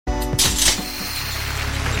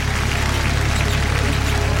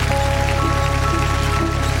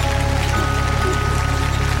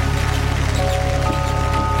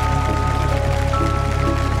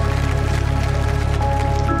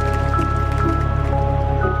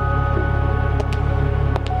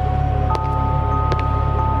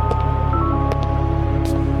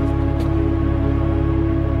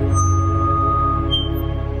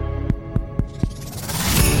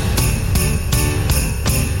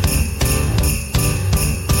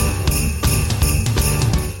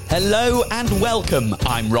Hello and welcome.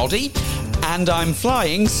 I'm Roddy. And I'm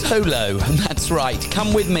flying solo. That's right.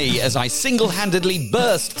 Come with me as I single-handedly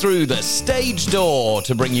burst through the stage door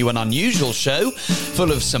to bring you an unusual show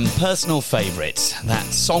full of some personal favourites.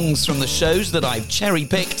 That's songs from the shows that I've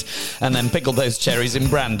cherry-picked and then pickled those cherries in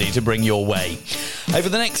brandy to bring your way. Over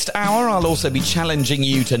the next hour, I'll also be challenging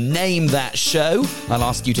you to name that show. I'll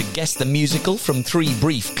ask you to guess the musical from 3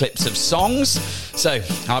 brief clips of songs. So,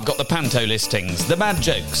 I've got the panto listings, the bad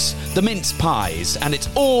jokes, the mince pies, and it's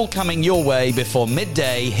all coming your way before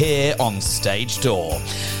midday here on Stage Door.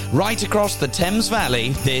 Right across the Thames Valley,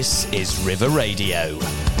 this is River Radio.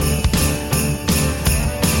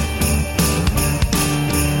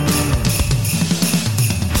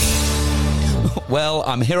 Well,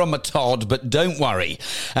 I'm here on my Todd, but don't worry.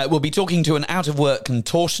 We'll be talking to an out-of-work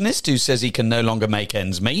contortionist who says he can no longer make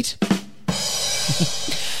ends meet.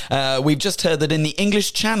 We've just heard that in the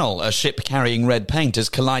English Channel, a ship carrying red paint has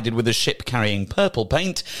collided with a ship carrying purple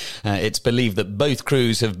paint. It's believed that both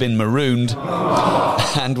crews have been marooned.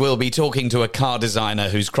 And we'll be talking to a car designer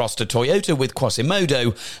who's crossed a Toyota with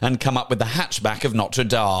Quasimodo and come up with the hatchback of Notre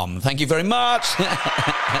Dame. Thank you very much.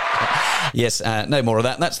 Yes, no more of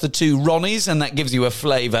that. That's the 2 Ronnies, and that gives you a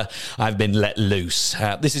flavour. I've been let loose.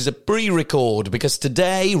 This is a pre-record because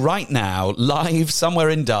today, right now, live somewhere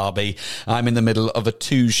in Derby, I'm in the middle of a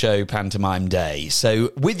 2-show pantomime day.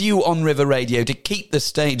 So with you on River Radio to keep the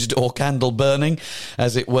Stage Door candle burning,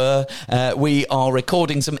 as it were, we are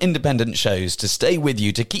recording some independent shows to stay with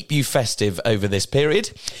you, to keep you festive over this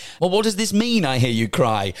period. Well, what does this mean, I hear you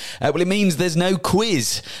cry? Well, it means there's no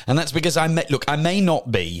quiz. And that's because I may not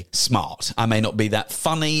be smart. I may not be that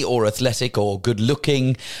funny or athletic or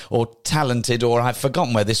good-looking or talented, or I've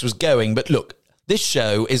forgotten where this was going. But look, this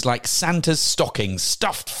show is like Santa's stocking,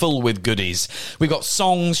 stuffed full with goodies. We've got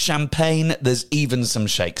songs, champagne, there's even some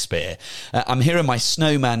Shakespeare. I'm here in my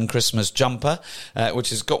snowman Christmas jumper,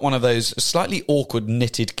 which has got one of those slightly awkward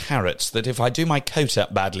knitted carrots that if I do my coat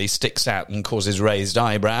up badly sticks out and causes raised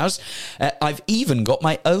eyebrows. I've even got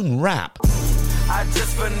my own rap. I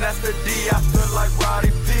just finessed the D, I feel like Roddy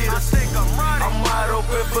Peters. I think I'm Roddy. I'm wide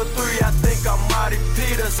open for 3, I think I'm Roddy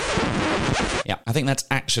Peters. Yeah, I think that's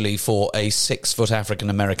actually for a 6-foot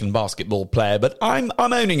African-American basketball player, but I'm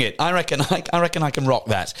owning it. I reckon I can rock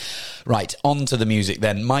that. Right, on to the music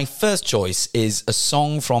then. My first choice is a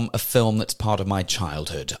song from a film that's part of my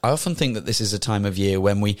childhood. I often think that this is a time of year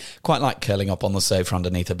when we quite like curling up on the sofa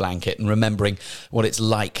underneath a blanket and remembering what it's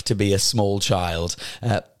like to be a small child.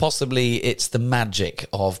 Possibly it's the magic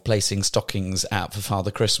of placing stockings out for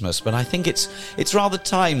Father Christmas, but I think it's rather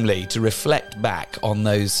timely to reflect back on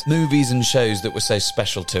those movies and shows that were so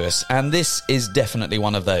special to us, and this is definitely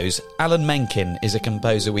one of those. Alan Menken is a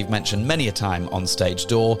composer we've mentioned many a time on Stage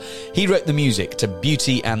Door. He wrote the music to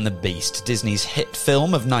Beauty and the Beast, Disney's hit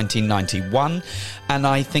film of 1991, and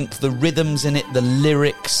I think the rhythms in it, the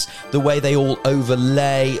lyrics, the way they all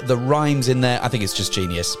overlay, the rhymes in there, I think it's just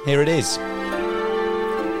genius. Here it is.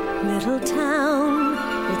 Little town,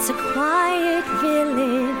 it's a quiet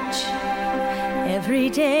village, every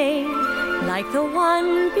day like the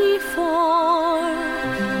one before.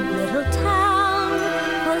 Little town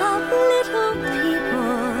full of little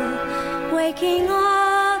people waking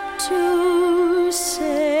up to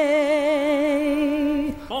say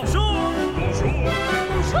Bonjour, bonjour,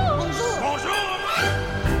 bonjour,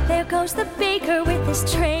 bonjour. There goes the baker with his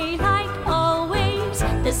tray like always,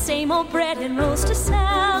 the same old bread and rolls to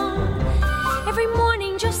sell. Every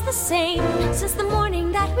morning just the same, since the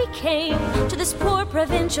morning that we came to this poor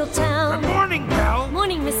provincial town. Good morning, pal.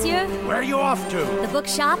 Morning, monsieur. Where are you off to? The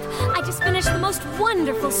bookshop. I just finished the most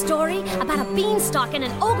wonderful story about a beanstalk and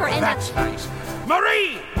an ogre and That's nice.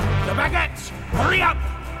 Marie! The baguettes! Hurry up!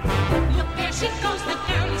 Look, there she goes, the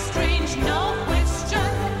girl is strange, no question.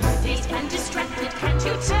 Dazed and distracted, can't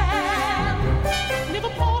you tell? Never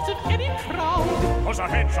part of any crowd. Cause her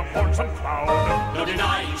head's upon some cloud. No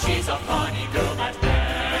denying she's a funny girl, that belle.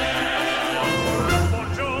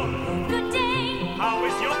 Bonjour. Good day. How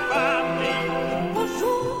is your family?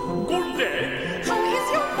 Bonjour. Good day. How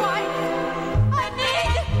is your wife? I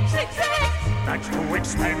need 6 eggs. That's too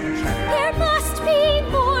expensive. There must be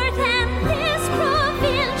more than this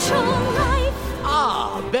provincial life.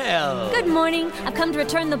 Ah, Belle. Good morning. I've come to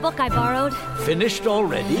return the book I borrowed. Finished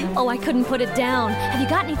already? Oh, I couldn't put it down. Have you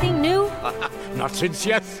got anything new? Not since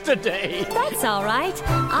yesterday. That's all right.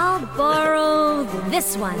 I'll borrow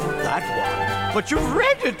this one. That one? But you've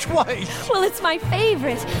read it twice. Well, it's my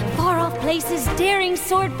favorite. Far-off places, daring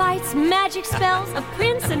sword fights, magic spells, a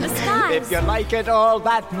prince in disguise. If you like it all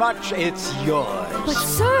that much, it's yours. But,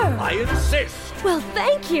 sir... I insist. Well,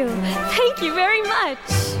 thank you. Thank you very much.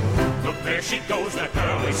 Look, there she goes, that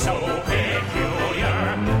girl is so peculiar.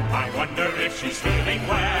 I wonder if she's feeling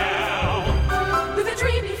well. With a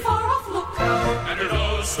dreamy far-off look, And her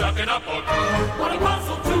nose stuck in a book. what a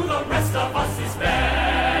puzzle to the rest of us is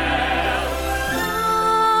Belle.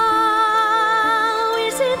 Oh,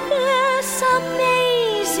 isn't this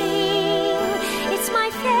amazing? It's my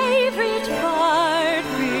favorite part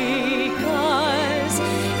because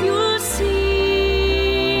you'll see,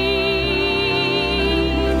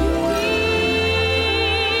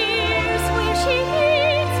 here's where she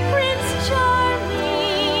meets Prince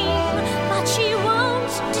Charming, but she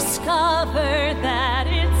won't discover that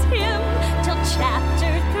it's him till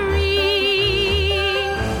chapter 3.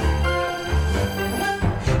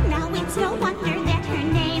 Now it's no wonder that her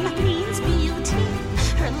name means beauty.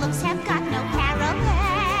 Her looks have got no parallel.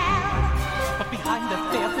 But behind the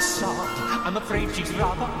fair facade, I'm afraid she's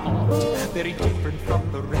rather odd. Very different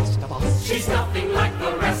from the rest of us. She's nothing like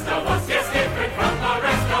the rest of us. Yes, different from the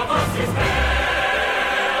rest of us is Belle.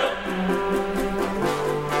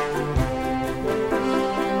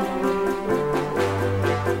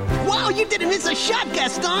 Wow, you didn't miss a shot,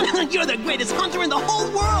 Gaston. You're the greatest hunter in the whole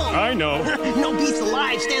world. I know. No beast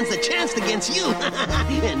alive stands a chance against you.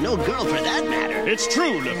 And no girl for that matter. It's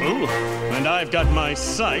true, LeFou. And I've got my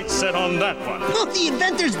sights set on that one. Oh, the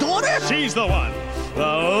inventor's daughter? She's the one. The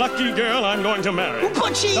lucky girl I'm going to marry.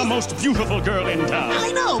 But she... The most beautiful girl in town.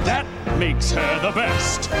 I know, but... That makes her the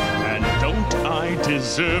best. And don't I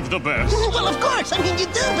deserve the best? Well, of course. I mean, you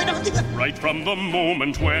do, but... Right from the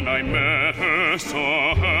moment when I met her,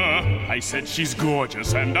 saw her, I said she's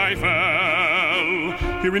gorgeous and I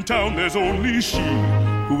fell. Here in town there's only she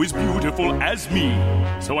who is beautiful as me.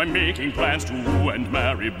 So I'm making plans to woo and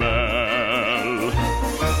marry Belle.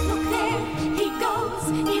 Look there, he goes,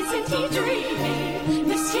 isn't he dreamy?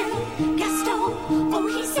 Monsieur Gaston, oh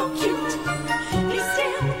he's so cute. He's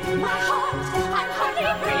still my heart, I'm hardly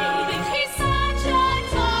breathing. He's such a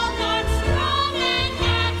tall, dark, strong, and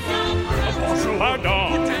handsome prince.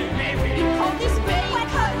 Pardon. You call this big,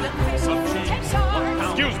 like her, the prince takes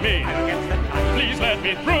arms. Excuse me. Please let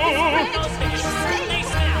me through.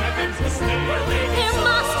 There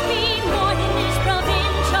must be more than this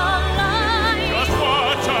provincial life. Just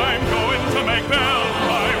what I'm going to make Belle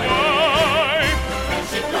my wife.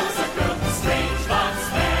 She goes a girl, strange but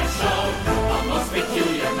special, a most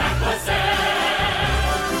peculiar mademoiselle.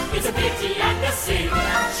 It's a pity and a sin,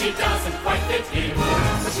 she doesn't quite fit in,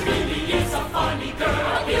 but she really is a funny girl,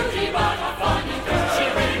 a beauty but a funny girl. She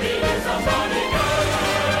really is a funny girl.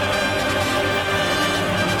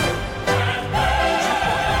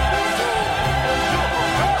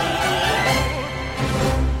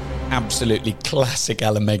 Absolutely classic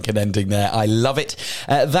Alan Menken ending there. I love it.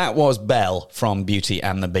 That was Belle from Beauty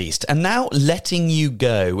and the Beast. And now Letting You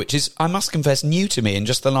Go, which is, I must confess, new to me in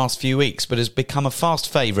just the last few weeks, but has become a fast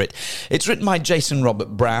favourite. It's written by Jason Robert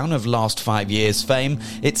Brown of Last 5 Years fame.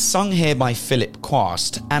 It's sung here by Philip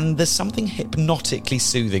Quast, and there's something hypnotically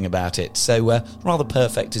soothing about it. So rather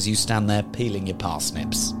perfect as you stand there peeling your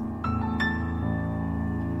parsnips.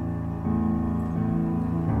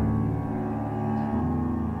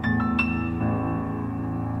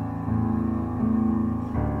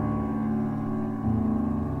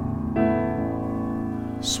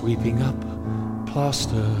 Sweeping up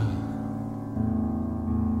plaster,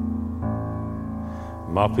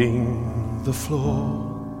 mopping the floor,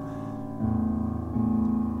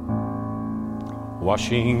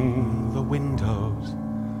 washing the windows,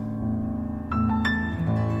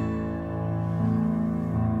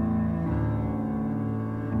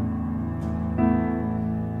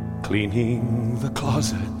 cleaning the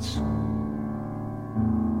closets,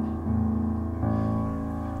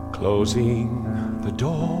 closing the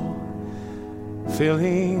door,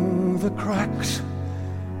 filling the cracks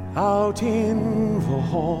out in the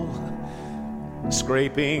hall,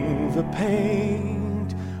 scraping the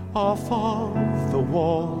paint off of the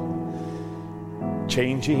wall,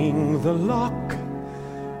 changing the lock,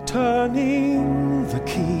 turning the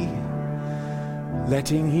key,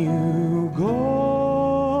 letting you go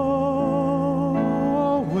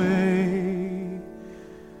away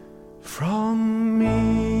from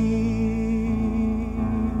me.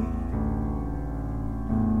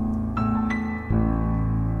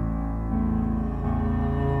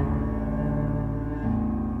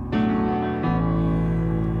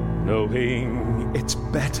 Knowing it's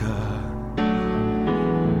better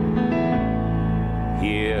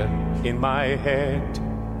here in my head,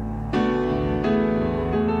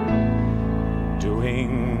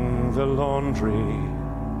 doing the laundry,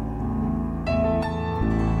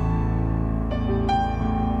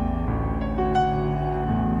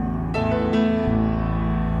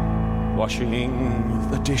 washing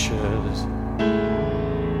the dishes,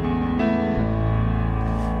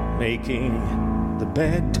 making the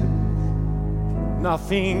bed.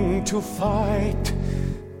 Nothing to fight,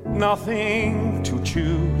 nothing to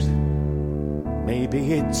choose.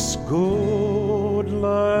 Maybe it's good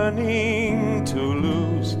learning to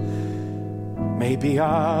lose. Maybe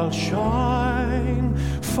I'll shine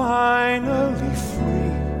finally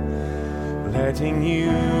free, letting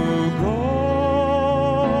you go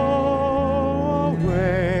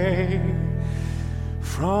away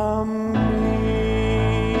from me.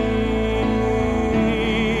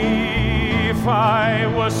 If I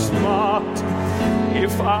was smart,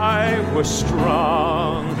 if I was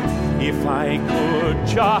strong, if I could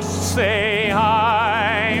just say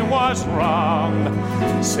I was wrong,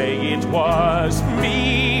 say it was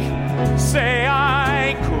me, say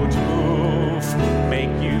I could move, make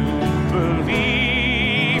you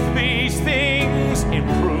believe these things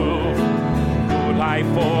improve. Could I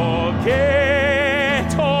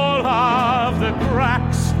forget all of the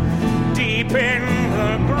cracks deep in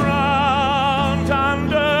the ground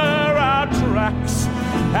under our tracks?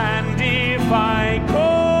 And if I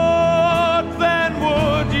could, then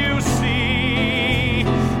would you see,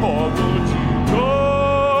 or would you go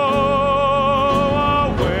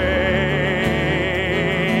away?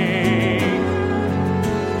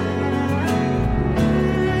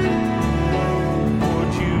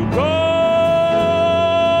 Would you go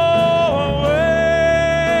away?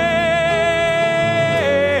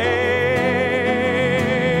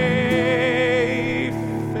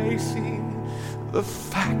 Facing the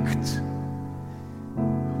fact,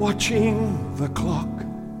 watching the clock.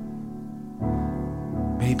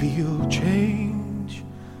 Maybe you'll change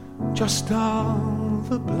just down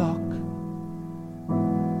the block.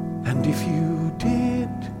 And if you did,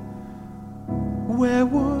 where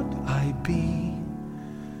would I be?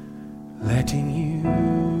 Letting you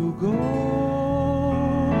go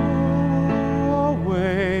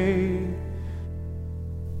away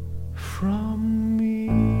from me.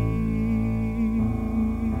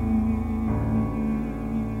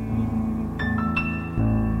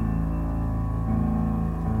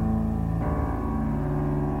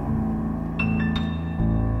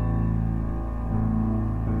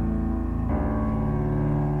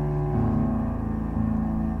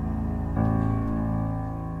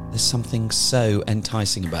 There's something so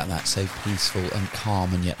enticing about that, so peaceful and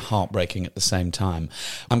calm and yet heartbreaking at the same time.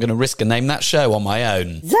 I'm going to risk and name that show on my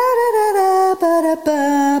own.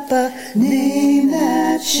 Name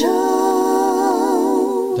that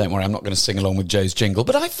show. Don't worry, I'm not going to sing along with Joe's jingle,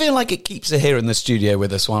 but I feel like it keeps her here in the studio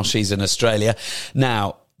with us while she's in Australia.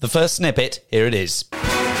 Now, the first snippet, here it is.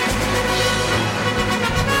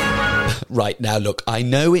 Right, now look, I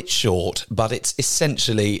know it's short, but it's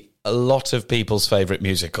essentially a lot of people's favourite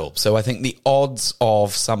musical, so I think the odds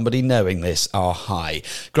of somebody knowing this are high.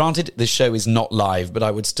 Granted, this show is not live, but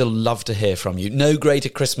I would still love to hear from you. No greater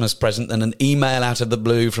Christmas present than an email out of the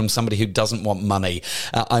blue from somebody who doesn't want money.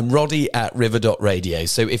 I'm Roddy at river.radio,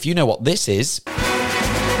 so if you know what this is,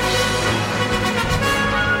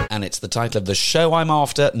 and it's the title of the show I'm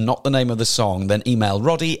after, not the name of the song, then email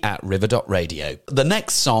Roddy at river.radio. The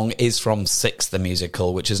next song is from Six the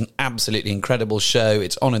Musical, which is an absolutely incredible show.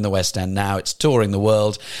 It's on in the West End now. It's touring the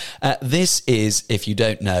world. This is, if you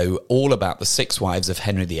don't know, all about the six wives of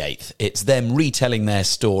Henry VIII. It's them retelling their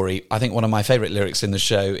story. I think one of my favourite lyrics in the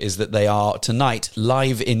show is that they are tonight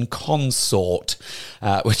live in consort,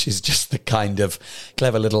 which is just the kind of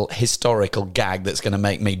clever little historical gag that's going to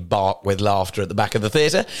make me bark with laughter at the back of the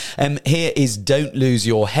theatre. Here is Don't Lose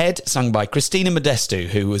Your Head, sung by Christina Modesto,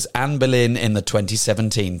 who was Anne Boleyn in the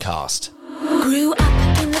 2017 cast. Grew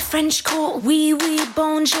up in the French court, oui,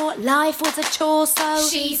 bonjour, life was a chore, so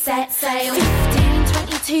She set sail.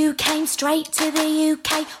 1522 came straight to the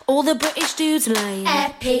UK, all the British dudes lame.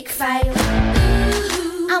 Epic fail.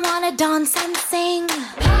 I wanna dance and sing,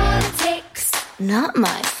 Politics. not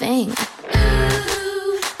my thing.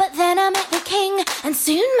 But then I met the king, and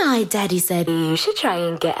soon my daddy said, you should try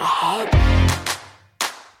and get ahead.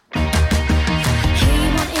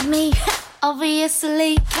 He wanted me,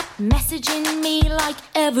 obviously, kept messaging me like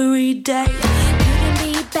every day. Couldn't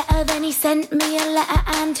be better than he sent me a letter,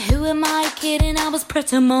 and who am I kidding, I was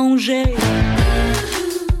prêt à manger.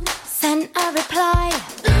 Sent a reply,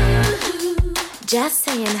 just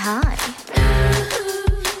saying hi.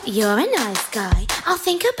 You're a nice guy, I'll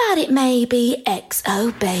think about it maybe,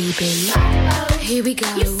 XO baby. Here we go.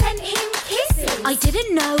 You sent him kisses. I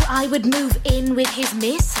didn't know I would move in with his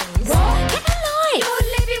missus. What? Get a life. You're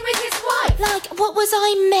living with his wife. Like, what was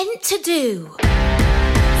I meant to do?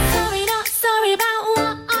 Sorry, not sorry about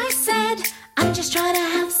what I said. I'm just trying to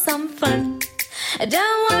have some fun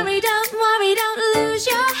Don't worry, don't lose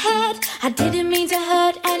your head. I didn't mean to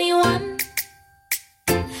hurt anyone.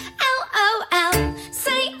 LOL,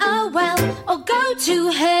 say oh well, or go to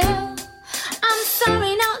hell. I'm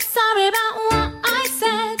sorry, not sorry about what I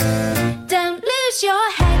said. Don't lose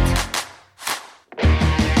your head.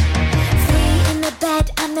 3 in the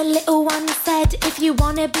bed and the little one said, if you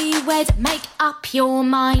wanna be wed, make up your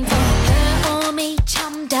mind. Her or me,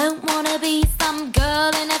 chum, don't wanna be some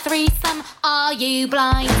girl in a threesome. Are you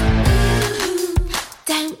blind? Ooh,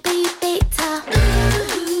 don't be bitter.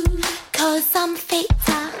 Ooh, 'cause I'm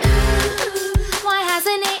fitter. Ooh, why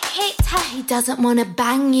hasn't it hit her? He doesn't wanna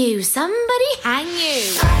bang you. Somebody hang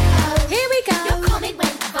you. Uh-oh. Here we go. Your comment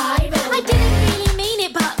went viral. I didn't really mean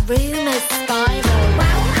it, but rumours spiral.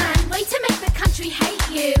 Wow, and way to make the country hate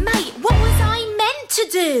you. Mate, what was I meant to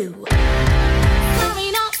do? Sorry,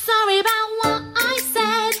 not sorry about what I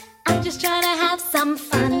said. I'm just trying to have some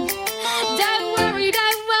fun. Don't worry,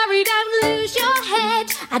 don't lose your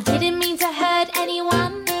head. I didn't mean to hurt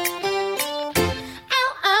anyone.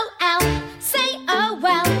 LOL, say oh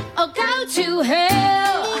well, or go to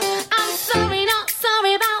hell. I'm sorry, not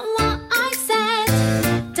sorry about what I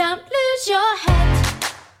said. Don't lose your head.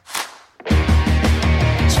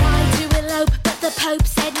 Tried to elope, but the Pope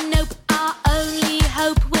said nope. Our only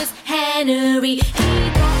hope was Henry. He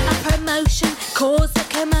got a promotion, caused a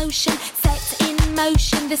commotion, set in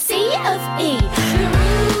motion the C of E. The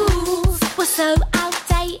rules were so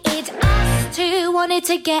outdated. Us two wanted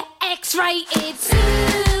to get X-rated.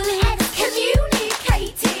 Soon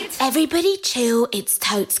excommunicated. Everybody chill, it's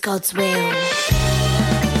totes God's will.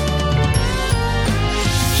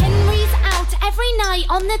 Henry's out every night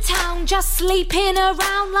on the town, just sleeping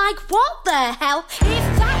around like what the hell?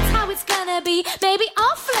 If that's how it's gonna be, maybe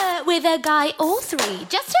I'll flirt with a guy or 3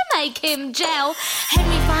 just to make him gel.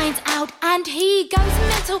 Henry finds out and he goes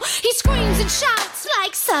mental. He screams and shouts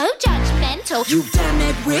like so judgmental. You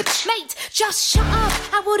damned witch! Mate, just shut up.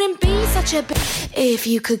 I wouldn't be such a bitch if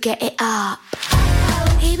you could get it up.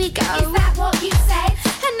 Uh-oh, here we go. Is that what you said?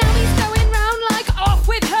 And now he's going round like off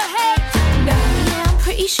with her head. No, yeah, I'm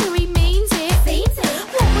pretty sure he means it. Means it?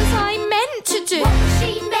 What was I meant to do? What was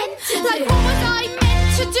she meant to do? Like what was I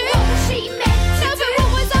meant to do? What was she meant to do? No, but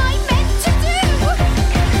what was I meant to do?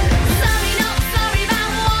 Sorry, not sorry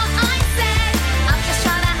about what I said. I'm just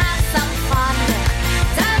trying to have some fun.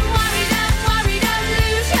 Don't worry, don't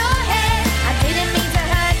lose your head. I didn't mean to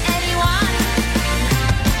hurt anyone.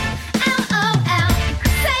 LOL,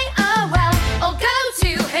 say oh well, or go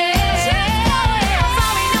to hell.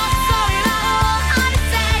 Sorry, not sorry about what I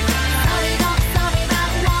said. Sorry, not sorry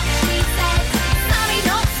about what she said. Sorry,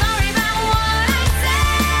 not sorry about what I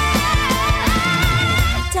said.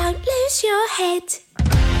 Don't lose your head.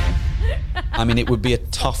 I mean, it would be a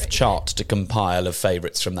tough chart to compile of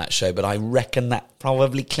favourites from that show, but I reckon that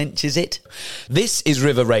probably clinches it. This is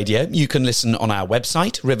River Radio. You can listen on our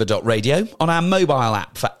website, river.radio, on our mobile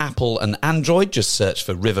app for Apple and Android, just search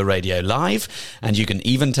for River Radio Live, and you can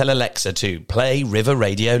even tell Alexa to play River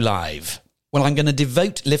Radio Live. Well, I'm going to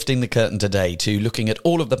devote Lifting the Curtain today to looking at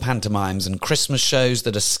all of the pantomimes and Christmas shows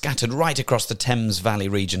that are scattered right across the Thames Valley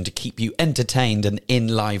region to keep you entertained and in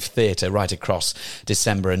live theatre right across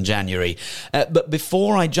December and January. But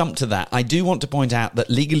before I jump to that, I do want to point out that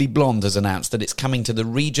Legally Blonde has announced that it's coming to the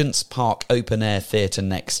Regent's Park Open Air Theatre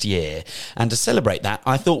next year. And to celebrate that,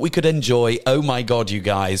 I thought we could enjoy Oh My God, You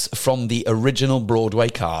Guys from the original Broadway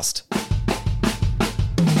cast.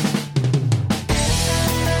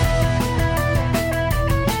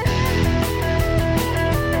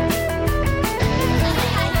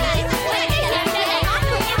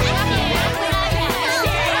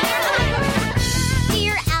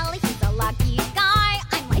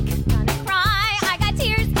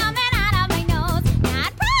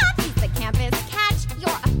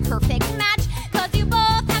 Cause you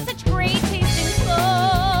both have such great taste in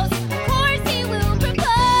clothes. Of course he will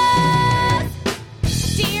propose.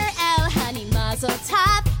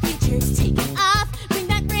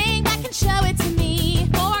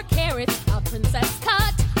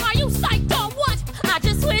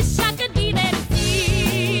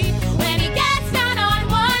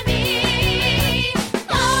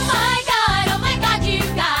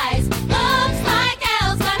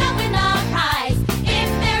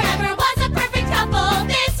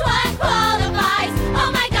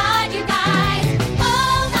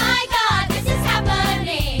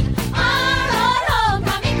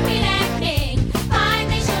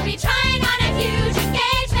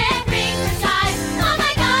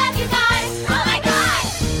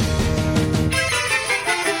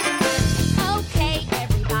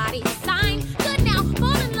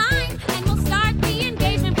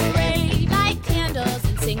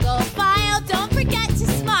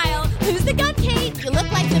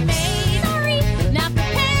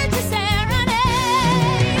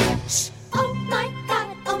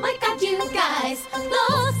 eyes.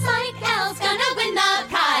 Looks like Elle's gonna win the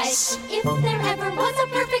prize. If there ever was a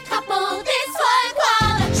perfect couple, this one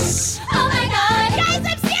qualifies. Oh my God, guys,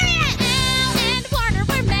 I'm serious! Elle and Warner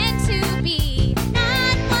were meant to be.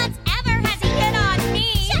 Not once ever has he hit on me.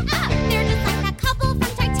 Shut up! They're just like a couple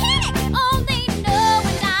from Titanic. Only Noah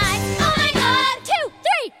and I. Oh my God! 2,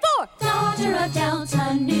 3, 4. Daughter of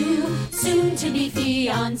Delta New, soon to be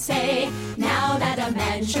fiancé. Now that a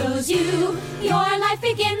man chose you, your life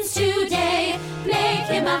begins today. Make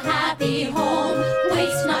him a happy home,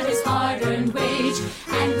 waste not his hard-earned wage,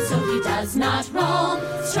 and so he does not roam.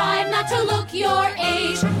 Strive not to look your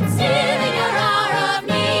age. Still in your hour of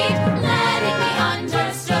need, let it be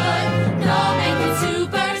understood. No man can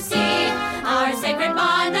supersede our sacred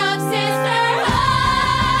bond of sisterhood.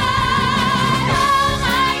 Oh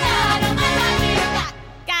my God, dear God.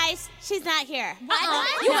 Guys, she's not here. What?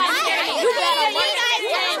 You guys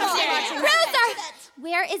Rosa!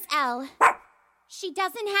 Where is Elle? She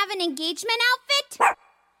doesn't have an engagement outfit?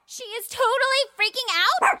 She is totally freaking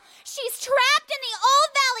out? She's trapped in the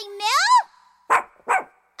Old Valley Mill?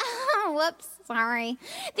 Oh, whoops, sorry.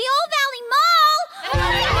 The Old Valley Mall? Oh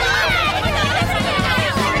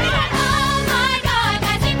my God,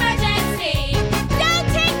 that's emergency. Don't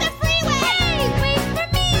take the freeway! Wait for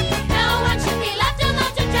me! No one should be left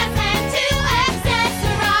alone to dress and to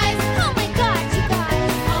accessorize. Oh my God, you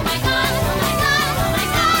guys. Oh my God, oh my God, oh my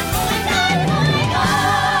God, oh my God, oh my God.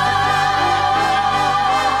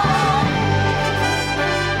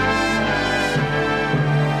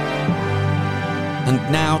 And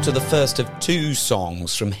now to the first of 2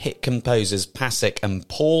 songs from hit composers Pasek and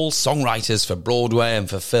Paul, songwriters for Broadway and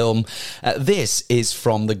for film. This is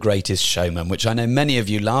from The Greatest Showman, which I know many of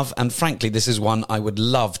you love, and frankly, this is one I would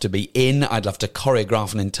love to be in. I'd love to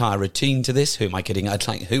choreograph an entire routine to this. Who am I kidding?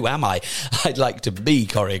 Who am I? I'd like to be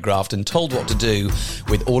choreographed and told what to do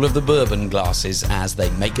with all of the bourbon glasses as they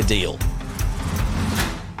make a deal.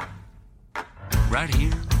 Right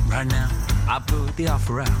here, right now, I put the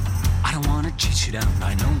offer out. I don't want to chase you down.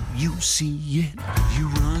 I know you see it. You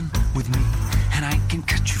run with me, and I can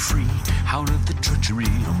cut you free out of the treachery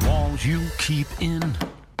of walls you keep in.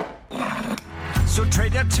 So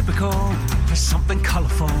trade that typical for something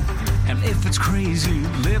colorful. And if it's crazy,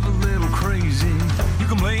 live a little crazy. You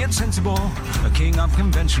can play it sensible, a king of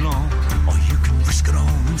conventional, or you can risk it all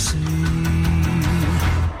and see.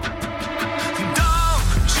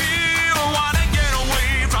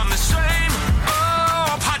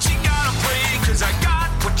 I got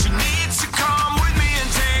what you need, so come with me and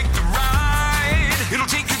take the ride. It'll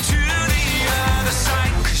take you to the other side.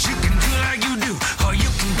 Cause you can do like you do, or you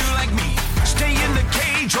can do like me. Stay in the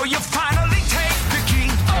cage, or you finally take the key.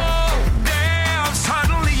 Oh, damn,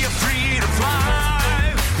 suddenly you're free to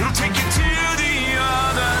fly. It'll take you to the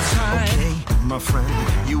other side. Okay, my friend,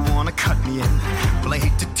 you wanna cut me in. Well, I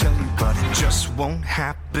hate to tell you, but it just won't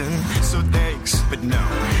happen. So thanks, but no,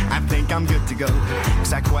 I think I'm good to go.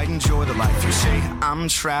 Cause I quite enjoy the life you say I'm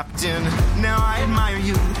trapped in. Now I admire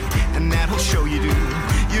you, and that'll show you do.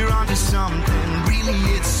 You're onto something, really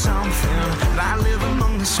it's something. But I live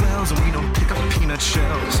among the swells, and we don't pick up peanut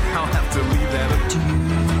shells. I'll have to leave that up to you.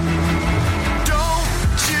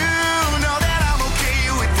 Don't you know that I'm okay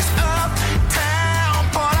with this uptown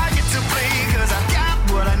part I get to play? Cause I got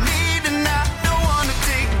what I need, and I don't wanna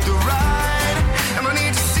take the ride. And I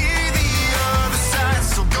need to see the other side.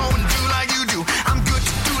 So go and do like you do. I'm good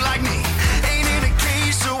to do like me. Ain't in a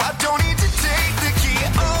cage, so I don't need to take the key.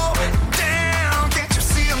 Oh, damn, can't you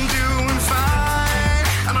see I'm doing fine?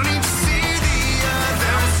 I don't need to see the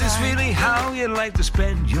other Is this side. really how you like to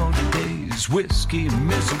spend your days? Whiskey,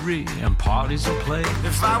 misery, and parties and play.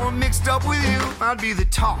 If I were mixed up with you, I'd be the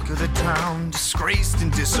talk of the town. Disgraced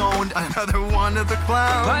and disowned, another one of the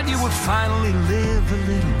clowns. But you would finally live a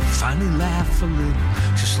little, finally laugh a little.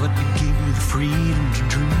 Just let me give you the freedom to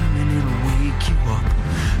dream, and it'll wake you up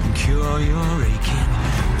and cure your aching.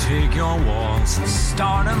 Take your walls and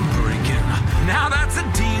start them breaking. Now that's a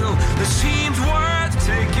deal that seems worth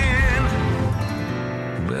taking.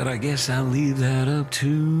 But I guess I'll leave that up to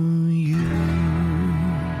you.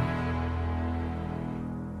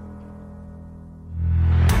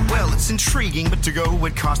 Well, it's intriguing, but to go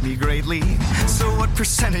would cost me greatly. So what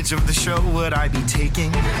percentage of the show would I be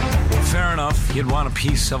taking? Well, fair enough, you'd want a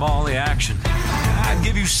piece of all the action. I'd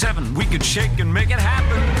give you 7, we could shake and make it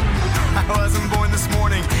happen. I wasn't born this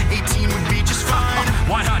morning, 18 would be just fine.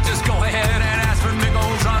 Why not just go ahead and ask for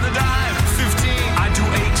nickels on the dime? 15, I'd do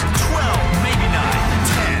 8, 12, maybe 9,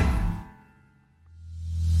 10.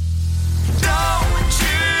 Don't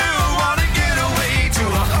you wanna get away to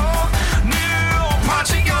a whole new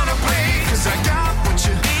part you're gonna play? Cause I got what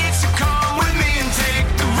you need, so come with me and take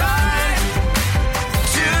the ride.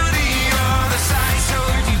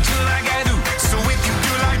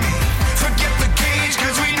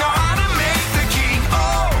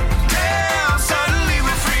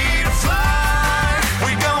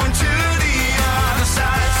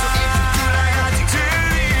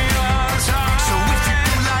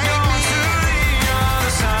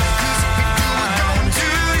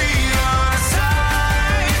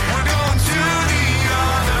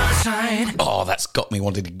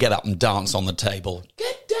 wanted to get up and dance on the table.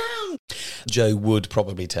 Get down! Joe would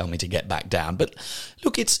probably tell me to get back down. But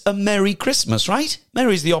look, it's a Merry Christmas, right?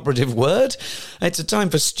 Merry's the operative word. It's a time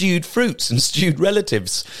for stewed fruits and stewed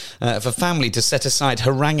relatives, for family to set aside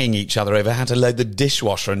haranguing each other over how to load the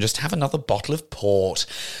dishwasher and just have another bottle of port.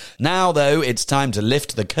 Now, though, it's time to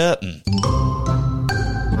lift the curtain.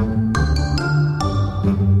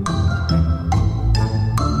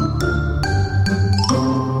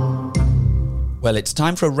 Well, it's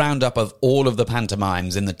time for a roundup of all of the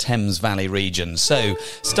pantomimes in the Thames Valley region. So,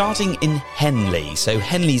 starting in Henley. So,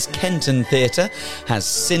 Henley's Kenton Theatre has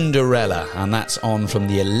Cinderella, and that's on from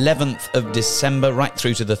the 11th of December right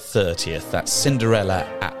through to the 30th. That's Cinderella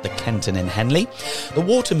at the Kenton in Henley. The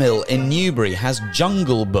Watermill in Newbury has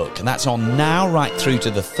Jungle Book, and that's on now right through to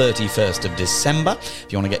the 31st of December, if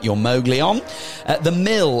you want to get your Mowgli on. The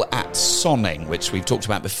Mill at Sonning, which we've talked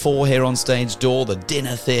about before here on Stage Door, the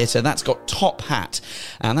Dinner Theatre, that's got Top Hat,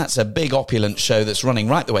 and that's a big opulent show that's running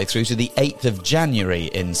right the way through to the 8th of January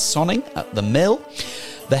in Sonning at the Mill.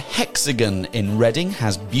 The Hexagon in Reading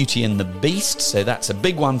has Beauty and the Beast, so that's a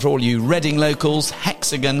big one for all you Reading locals.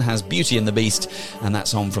 Hexagon has Beauty and the Beast, and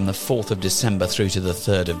that's on from the 4th of December through to the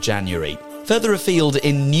 3rd of January. Further afield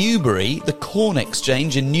in Newbury, the Corn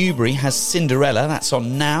Exchange in Newbury has Cinderella. That's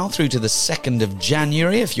on now through to the 2nd of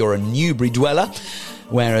January if you're a Newbury dweller.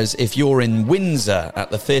 Whereas if you're in Windsor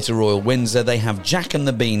at the Theatre Royal Windsor, they have Jack and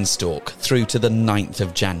the Beanstalk through to the 9th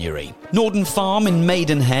of January. Norden Farm in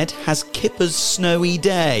Maidenhead has Kipper's Snowy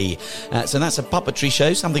Day. So that's a puppetry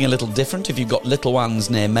show, something a little different if you've got little ones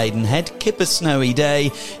near Maidenhead. Kipper's Snowy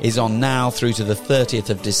Day is on now through to the 30th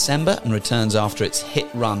of December and returns after its hit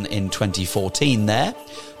run in 2014 there.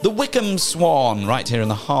 The Wickham Swan, right here in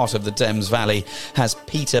the heart of the Thames Valley, has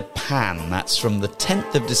Peter Pan. That's from the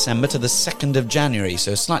 10th of December to the 2nd of January,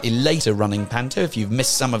 so a slightly later running panto if you've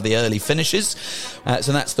missed some of the early finishes.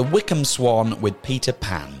 So that's the Wickham Swan with Peter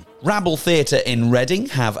Pan. Rabble Theatre in Reading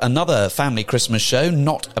have another family Christmas show,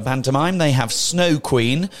 not a pantomime. They have Snow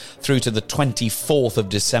Queen through to the 24th of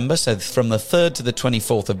December. So from the 3rd to the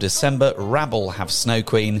 24th of December, Rabble have Snow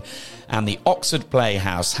Queen. And the Oxford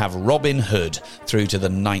Playhouse have Robin Hood through to the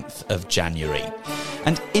 9th of January.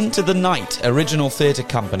 And Into the Night, original theatre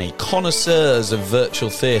company, connoisseurs of virtual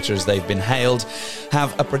theatre as they've been hailed,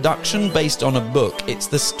 have a production based on a book. It's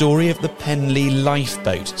the story of the Penley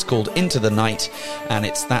lifeboat. It's called Into the Night, and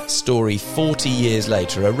it's that story 40 years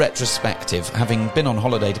later, a retrospective. Having been on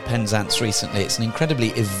holiday to Penzance recently, it's an incredibly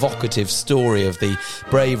evocative story of the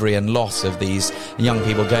bravery and loss of these young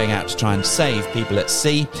people going out to try and save people at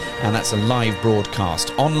sea, and that's a live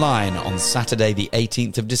broadcast online on Saturday the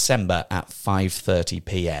 18th of December at 5:30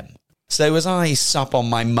 p.m. So as I sup on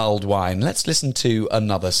my mulled wine, let's listen to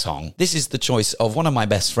another song. This is the choice of one of my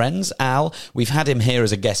best friends, Al. We've had him here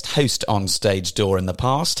as a guest host on Stage Door in the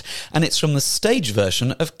past, and it's from the stage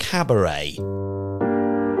version of Cabaret.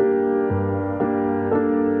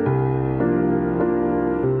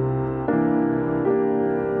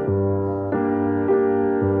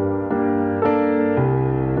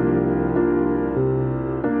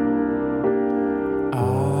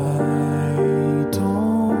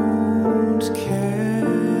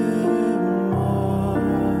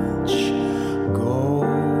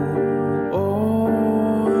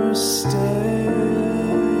 Stay.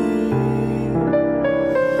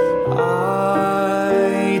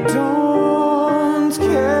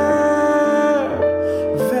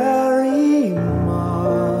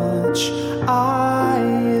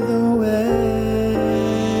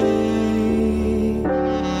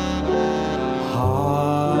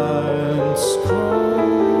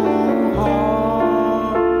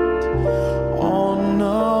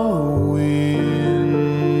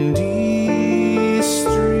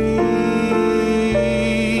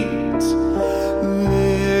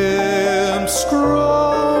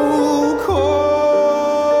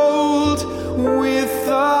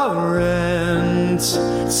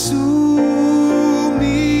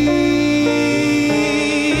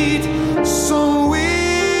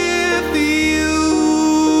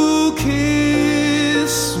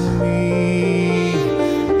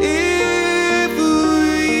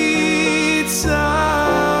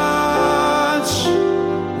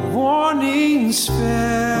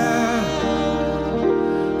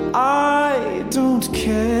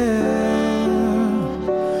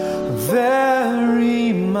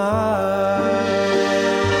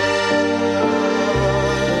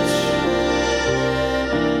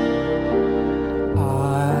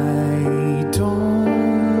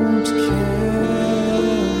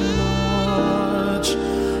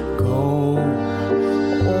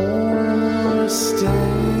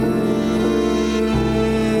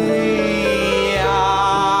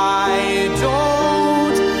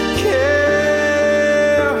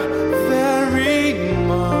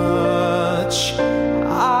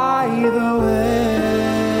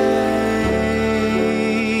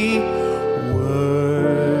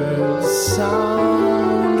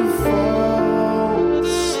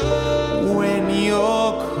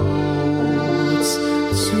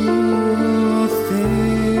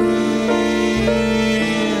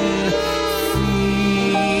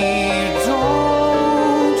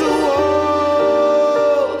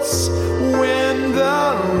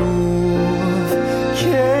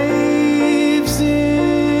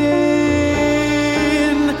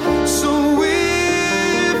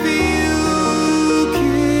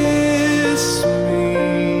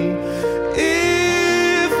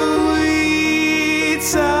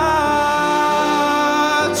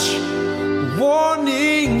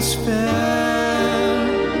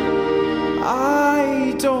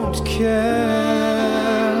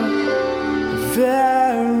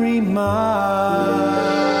 very much.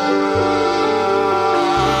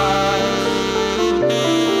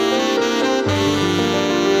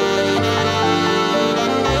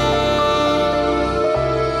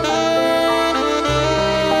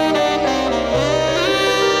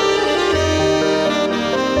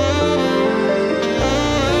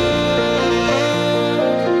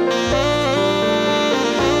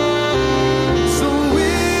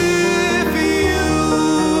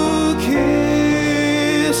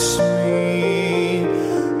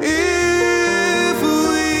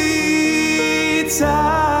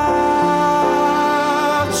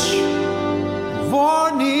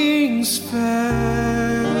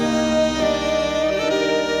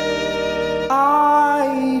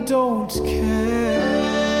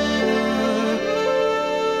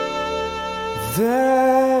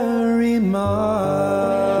 Very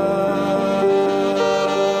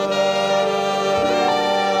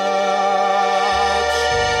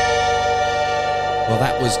Well,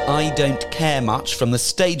 that was I Don't Care Much from the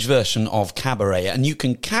stage version of Cabaret, and you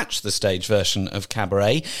can catch the stage version of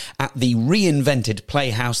Cabaret at the reinvented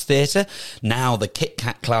Playhouse Theatre, now the Kit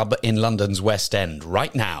Kat Club in London's West End,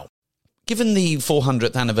 right now. Given the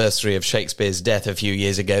 400th anniversary of Shakespeare's death a few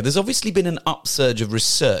years ago, there's obviously been an upsurge of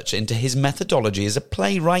research into his methodology as a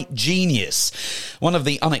playwright genius. One of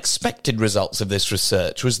the unexpected results of this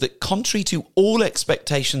research was that, contrary to all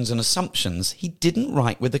expectations and assumptions, he didn't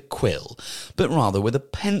write with a quill, but rather with a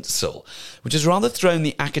pencil, which has rather thrown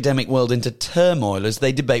the academic world into turmoil as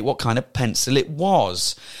they debate what kind of pencil it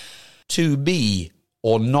was. To be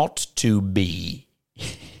or not to be.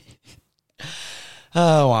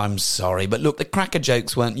 Oh, I'm sorry, but look, the cracker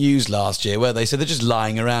jokes weren't used last year, were they? So they're just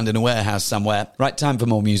lying around in a warehouse somewhere. Right, time for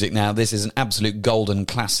more music now. This is an absolute golden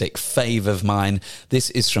classic fave of mine. This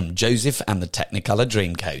is from Joseph and the Technicolor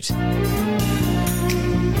Dreamcoat.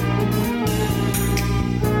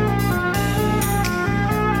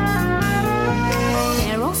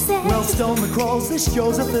 Well, Stone McCrow's this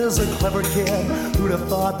Joseph is a clever kid. Who'd have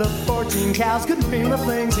thought the 14 cows could mean the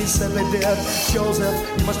things he said they did?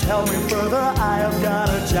 Joseph, you must help me further. I have got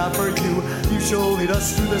a job for you. You shall lead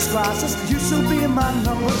us through this process. You shall be my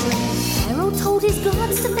number 2. Pharaoh told his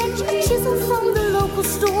guards to fetch a chisel from the local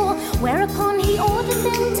store, whereupon he ordered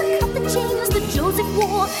them to cut the chains that Joseph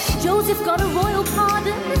wore. Joseph got a royal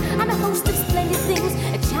pardon and a host of splendid things,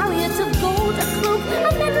 a chariot of gold, a cloak,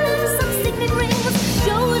 and then some signet rings.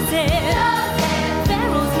 Joseph,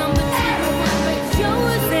 Pharaoh's number 2.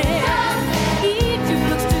 Joseph, Egypt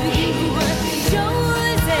looks to you.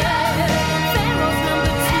 Joseph, Pharaoh's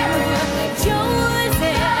number 2.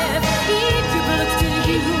 Joseph, Egypt looks to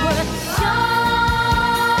you. Joseph.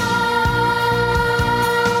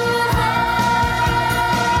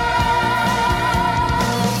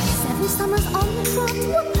 7 summers on the trot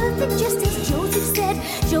were perfect, just as Joseph said.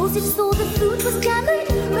 Joseph saw the food was gathered,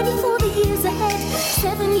 ready for the years ahead.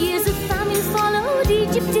 7 years of famine followed,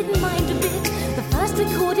 Egypt didn't mind a bit. The first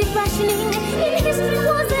recorded rationing in history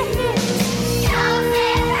was a hit.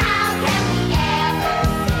 Joseph, how can we ever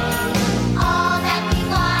say all that we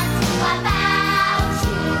want to about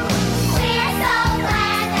you? We're so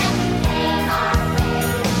glad that you came our way.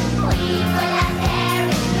 We could have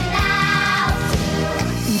perished without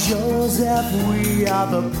you. Joseph, we are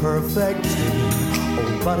the perfect team,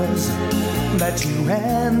 oh butters, that you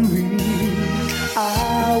and me.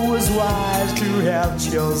 I was wise to have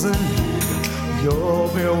chosen you. You'll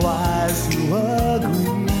be wise to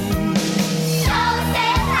agree.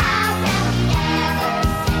 Joseph, how can we ever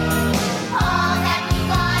say all that we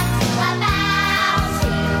want to about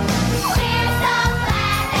you? We're so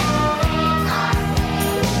glad that you came our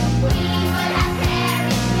way. We would have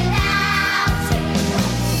perished without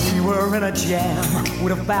you. We were in a jam,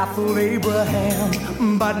 would have baffled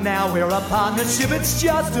Abraham, but now we're upon the ship, it's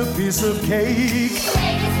just a piece of cake.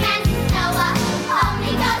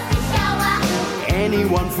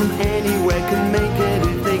 Anyone from anywhere can make it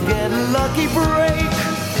if they get a lucky break.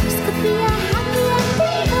 This could be a happy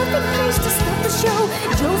ending, perfect place to start the show.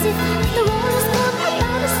 Joseph, after all, has gone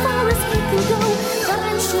about as far as he can go. But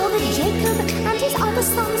I'm sure that Jacob and his other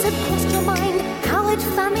sons had crossed your mind. How had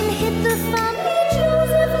famine hit the family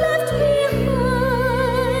Joseph left behind?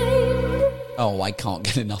 Oh, I can't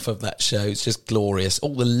get enough of that show. It's just glorious.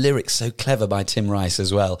 All the lyrics so clever by Tim Rice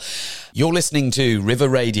as well. You're listening to River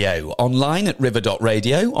Radio, online at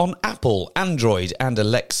river.radio, on Apple, Android and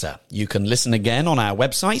Alexa. You can listen again on our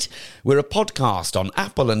website. We're a podcast on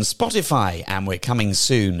Apple and Spotify, and we're coming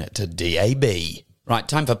soon to DAB. Right,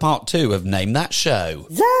 time for part 2 of Name That Show.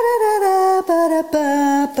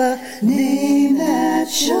 Name That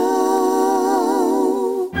Show.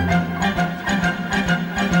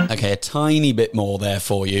 Okay, a tiny bit more there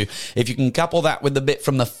for you. If you can couple that with the bit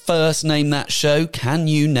from the first Name That Show, can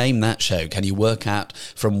you name that show? Can you work out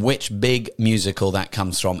from which big musical that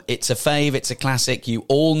comes from? It's a fave, it's a classic, you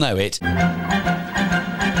all know it.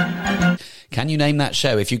 Can you name that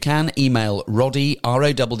show? If you can, email Roddy,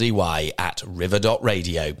 R-O-D-D-Y, at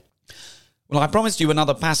river.radio. Well, I promised you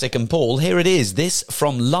another Pasek and Paul. Here it is, this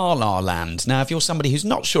from La La Land. Now, if you're somebody who's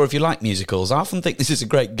not sure if you like musicals, I often think this is a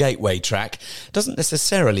great gateway track. Doesn't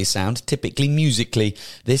necessarily sound typically musically.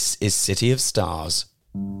 This is City of Stars.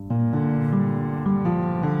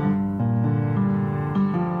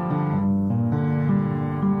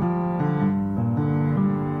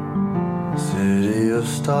 City of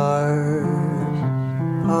stars,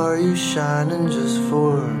 are you shining just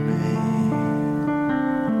for me?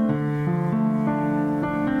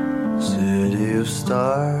 City of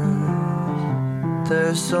stars,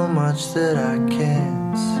 there's so much that I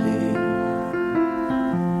can't see.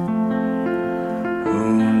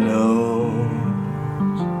 Who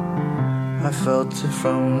knows? I felt it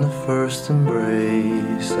from the first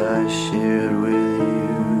embrace I shared with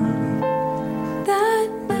you. That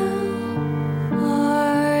now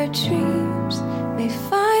our dreams may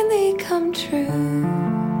finally come true.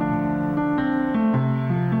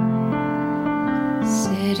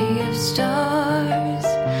 City of stars,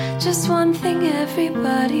 just one thing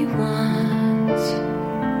everybody wants.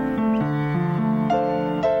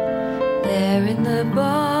 There in the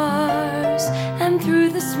bars and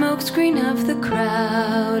through the smokescreen of the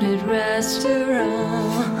crowded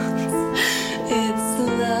restaurants, it's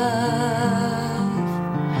love.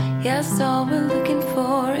 Yes, all we're looking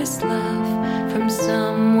for is love from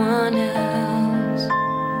someone else.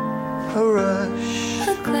 A rush,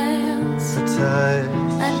 a glance, a touch,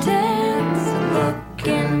 a dance, a look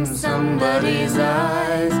in somebody's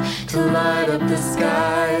eyes, to light up the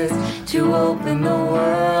skies, to open the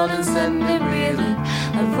world and send it reeling.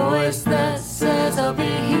 A voice that says I'll be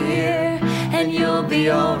here and you'll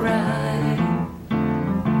be alright.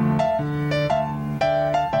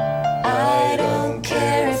 I don't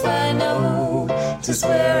care if I know just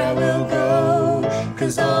where I will go,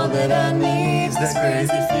 'cause all that I need's that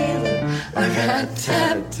crazy feeling I got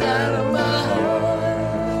tapped out of my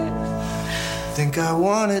heart. Think I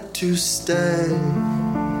want it to stay.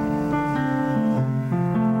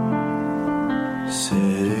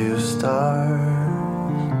 City of stars,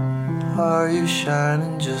 are you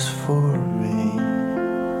shining just for me?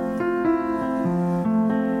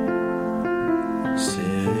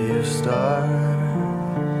 City of stars,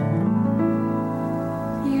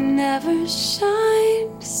 you never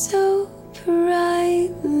shine so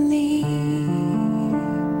brightly.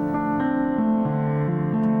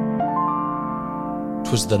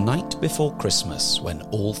 'Twas the night before Christmas when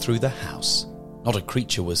all through the house not a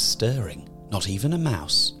creature was stirring, not even a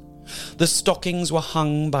mouse. The stockings were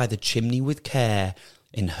hung by the chimney with care,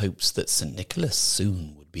 in hopes that St. Nicholas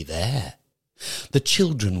soon would be there. The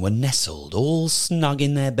children were nestled all snug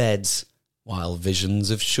in their beds, while visions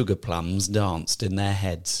of sugar plums danced in their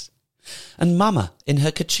heads. And Mama, in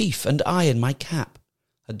her kerchief, and I in my cap,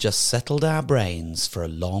 had just settled our brains for a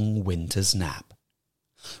long winter's nap.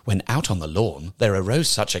 When out on the lawn there arose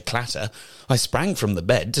such a clatter, I sprang from the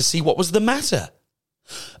bed to see what was the matter.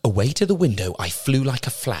 Away to the window I flew like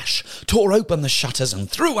a flash, tore open the shutters and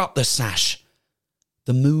threw up the sash.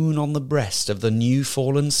 The moon on the breast of the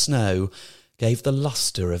new-fallen snow gave the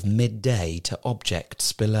lustre of midday to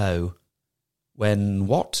objects below. When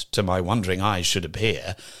what, to my wondering eyes, should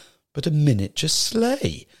appear but a miniature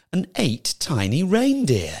sleigh and 8 tiny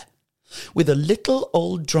reindeer, with a little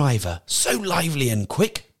old driver so lively and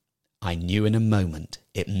quick, I knew in a moment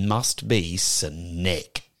it must be St.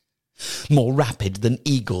 Nick. More rapid than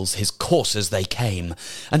eagles his coursers they came,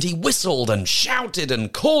 and he whistled and shouted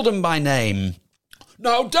and called 'em by name.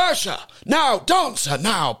 Now Dasher, now Dancer,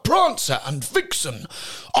 now Prancer and Vixen,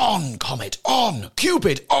 on Comet, on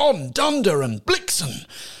Cupid, on Dunder and Blixen,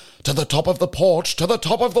 to the top of the porch, to the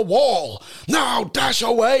top of the wall, now dash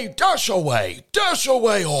away, dash away, dash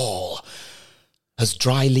away all. As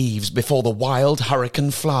dry leaves before the wild hurricane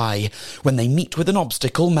fly, when they meet with an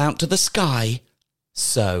obstacle mount to the sky,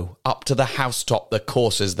 so up to the housetop the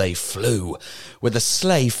coursers they flew, with a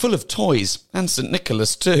sleigh full of toys, and St.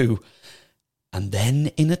 Nicholas too. And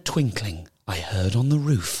then in a twinkling I heard on the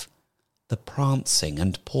roof the prancing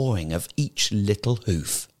and pawing of each little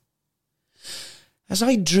hoof. As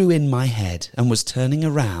I drew in my head and was turning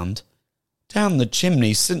around, down the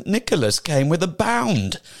chimney St. Nicholas came with a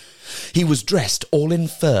bound. He was dressed all in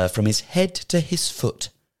fur from his head to his foot,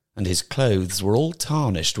 and his clothes were all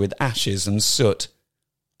tarnished with ashes and soot.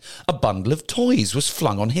 A bundle of toys was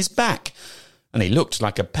flung on his back, and he looked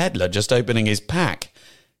like a peddler just opening his pack.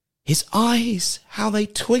 His eyes, how they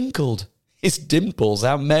twinkled, his dimples,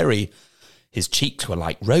 how merry. His cheeks were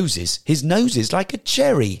like roses, his nose is like a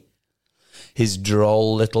cherry. His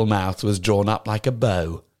droll little mouth was drawn up like a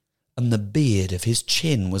bow, and the beard of his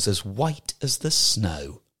chin was as white as the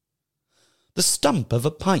snow. The stump of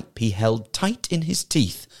a pipe he held tight in his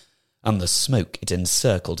teeth, and the smoke it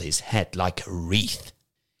encircled his head like a wreath.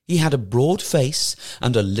 He had a broad face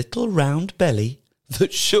and a little round belly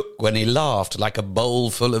that shook when he laughed like a bowl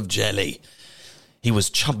full of jelly. He was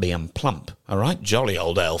chubby and plump, a right jolly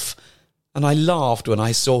old elf, and I laughed when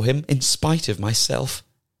I saw him in spite of myself.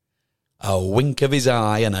 A wink of his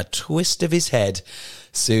eye and a twist of his head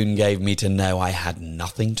soon gave me to know I had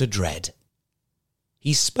nothing to dread.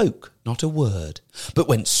 He spoke not a word, but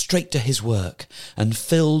went straight to his work, and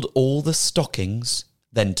filled all the stockings,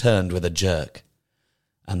 then turned with a jerk,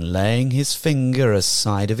 and laying his finger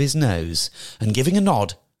aside of his nose, and giving a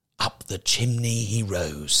nod, up the chimney he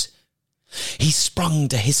rose. He sprung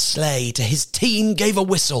to his sleigh, to his team gave a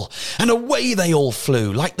whistle, and away they all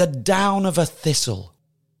flew, like the down of a thistle.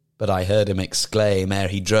 But I heard him exclaim, ere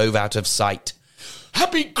he drove out of sight,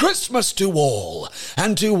 "Happy Christmas to all,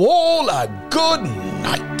 and to all a good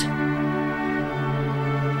night."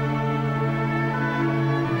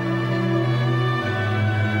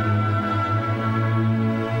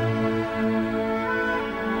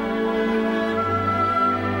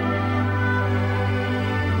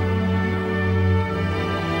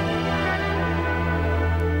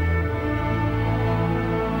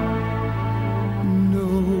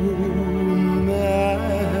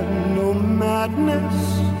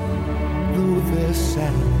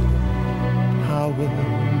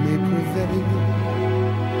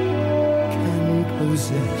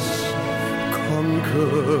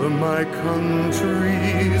 Conquer my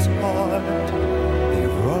country's heart, they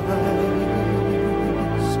rise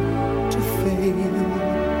to fame.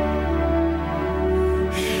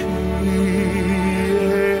 She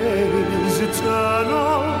is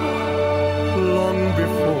eternal, long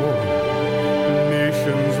before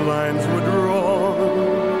nations' lines were drawn,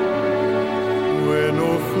 where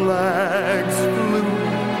no flags flew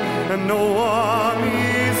and no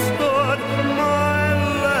armies stood.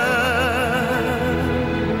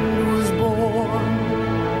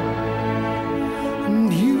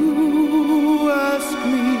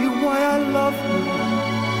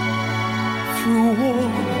 Through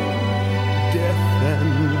war, death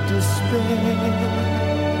and despair,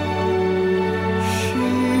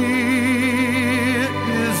 she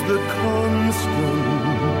is the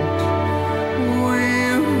constant. We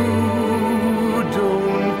who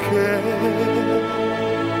don't care.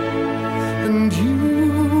 And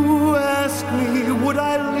you ask me, would I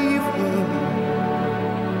leave her?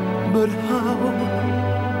 But how?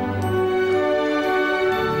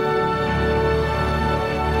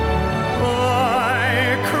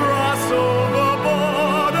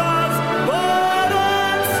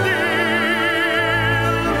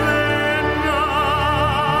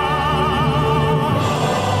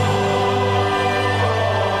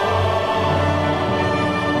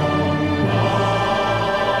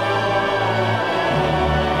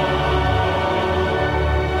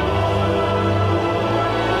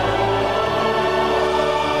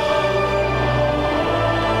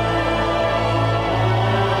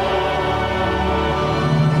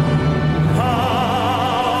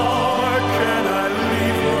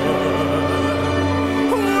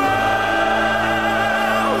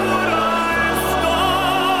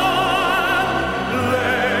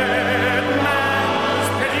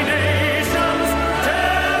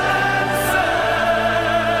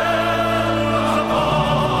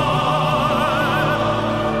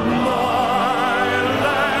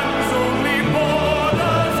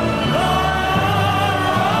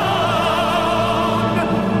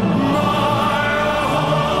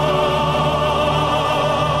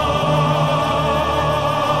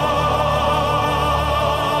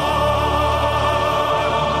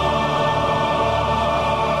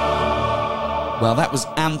 Well, that was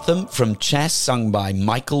Anthem from Chess, sung by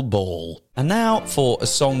Michael Ball. And now for a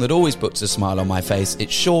song that always puts a smile on my face.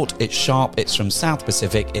 It's short, it's sharp, it's from South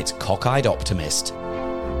Pacific, it's Cockeyed Optimist.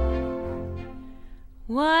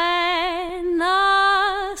 When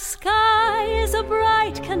the sky is a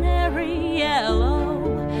bright canary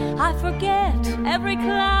yellow, I forget every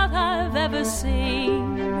cloud I've ever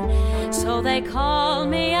seen. So they call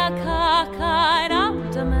me a cockeyed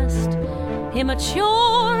optimist,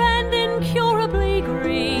 immature and incurably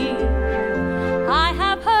green. I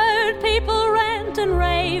have heard people rant and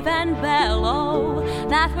rave and bellow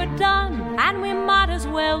that we're done and we might as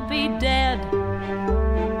well be dead.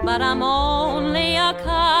 but I'm only a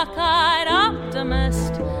cockeyed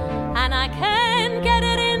optimist, and I can't get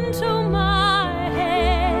it into my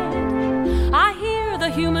head. I hear the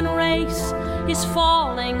human race is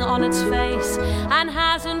falling on its face and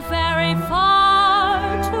hasn't very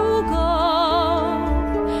far to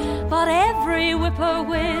go. But every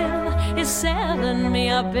whippoorwill is selling me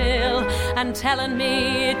a bill and telling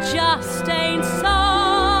me it just ain't so.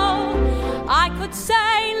 I could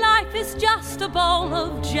say life is just a bowl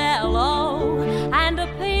of Jell-O and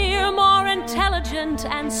appear more intelligent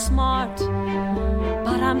and smart,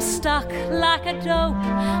 but I'm stuck like a dope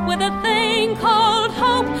with a thing called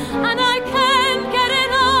hope, and I can't get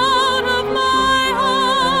it out of my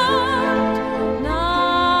heart.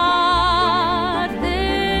 Not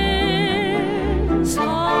this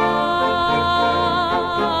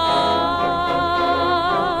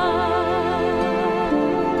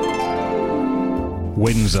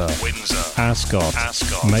Windsor, Ascot,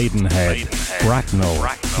 Maidenhead, Bracknell,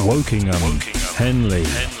 Wokingham, Henley,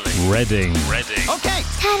 Reading. Okay.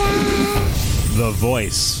 The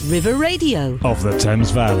voice River Radio of the Thames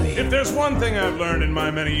Valley. If there's one thing I've learned in my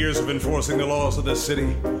many years of enforcing the laws of this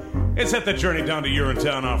city, it's that the journey down to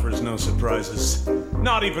Urinetown offers no surprises.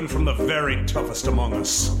 Not even from the very toughest among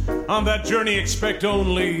us. On that journey, expect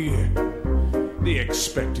only the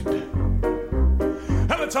expected.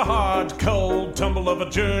 And it's a hard, cold tumble of a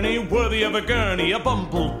journey, worthy of a gurney, a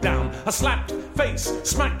bumble down, a slapped face,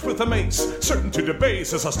 smacked with a mace, certain to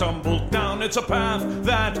debase as I stumbled down. It's a path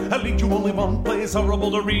that lead you only one place,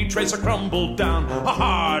 horrible to retrace or crumble down. A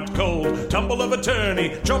hard, cold tumble of a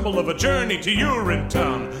tourney, jumble of a journey to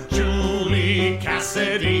Urinetown. Julie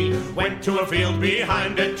Cassidy went to a field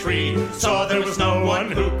behind a tree, saw there was no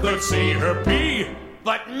one who could see her pee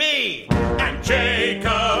but me. And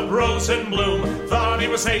Jacob Rosenblum thought he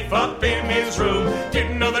was safe up in his room,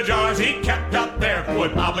 didn't know the jars he kept up there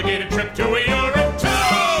would obligate a trip to a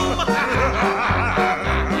Urinetown.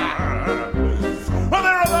 Well,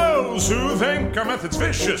 there are those who think our method's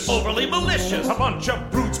vicious, overly malicious, a bunch of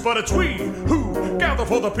brutes, but it's we who gather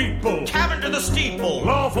for the people, cavern to the steeple,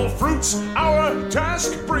 lawful fruits, our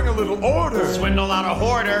task, bring a little order, swindle out a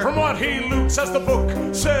hoarder, from what he loots, as the book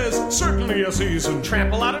says, certainly a season,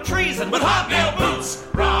 trample out a treason with hobnail boots.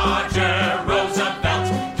 Roger Roosevelt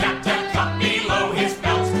kept a cup below his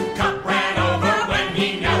belt, cup ran over when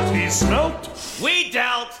he knelt, he smelt, we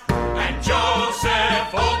dealt, and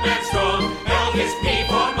Joseph, old man strong, held his pee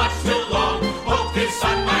for much too long, hoped his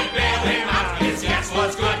son might bail him out, his guess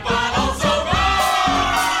was good but also wrong.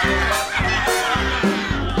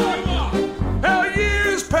 Hell,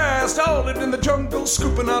 years passed, all lived in the jungle,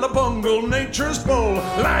 scooping out a bungle, nature's bowl,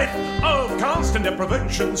 life of constant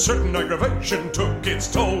deprivation, certain aggravation took its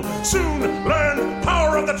toll, soon learned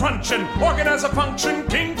power of the truncheon, organize a function,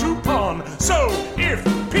 king to pawn, so if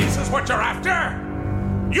peace is what you're after,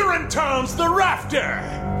 Urinetown's the rafter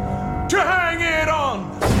to hang it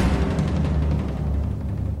on.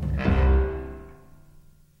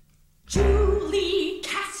 Julie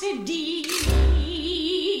Cassidy,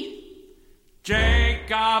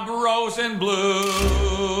 Jacob Rosenblum,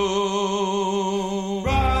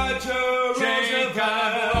 Roger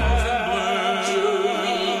Jacob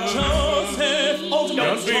Rosenblum, Joseph.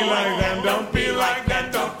 Don't be like them, don't be like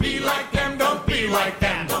them, don't be like them, don't be like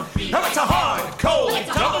them. Now it's a hard, cold,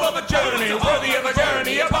 double of a journey, worthy of a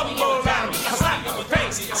gurney, a bumble down, a slap of the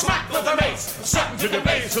face, a smack with a mace, certain to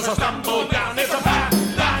debase as I stumble down. It's a path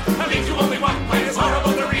that leads you only one place,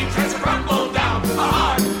 horrible to retrace and crumble down. A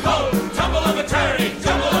hard, cold, tumble of a journey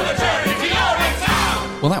to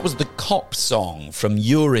Urinetown. Well, that was the Cop song from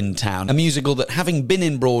Urinetown, a musical that, having been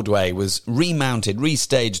in Broadway, was remounted,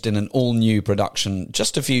 restaged in an all-new production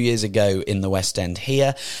just a few years ago in the West End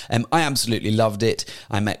here. I absolutely loved it.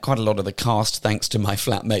 I met quite a lot of the cast thanks to my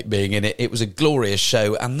flatmate being in it. It was a glorious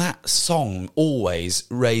show, and that song always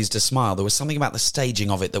raised a smile. There was something about the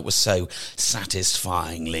staging of it that was so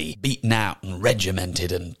satisfyingly beaten out and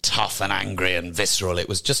regimented and tough and angry and visceral. It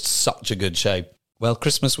was just such a good show. Well,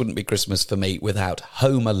 Christmas wouldn't be Christmas for me without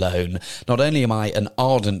Home Alone. Not only am I an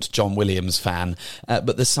ardent John Williams fan,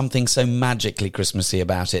 but there's something so magically Christmassy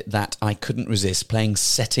about it that I couldn't resist playing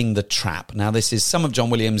Setting the Trap. Now, this is some of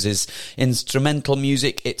John Williams' instrumental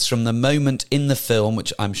music. It's from the moment in the film,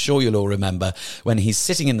 which I'm sure you'll all remember, when he's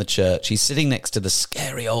sitting in the church. He's sitting next to the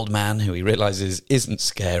scary old man who he realises isn't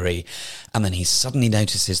scary, and then he suddenly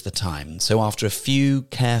notices the time. So after a few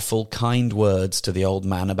careful, kind words to the old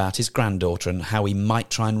man about his granddaughter and how he might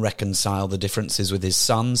try and reconcile the differences with his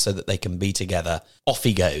son so that they can be together, off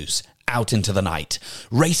he goes, out into the night,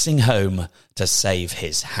 racing home to save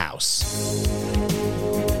his house.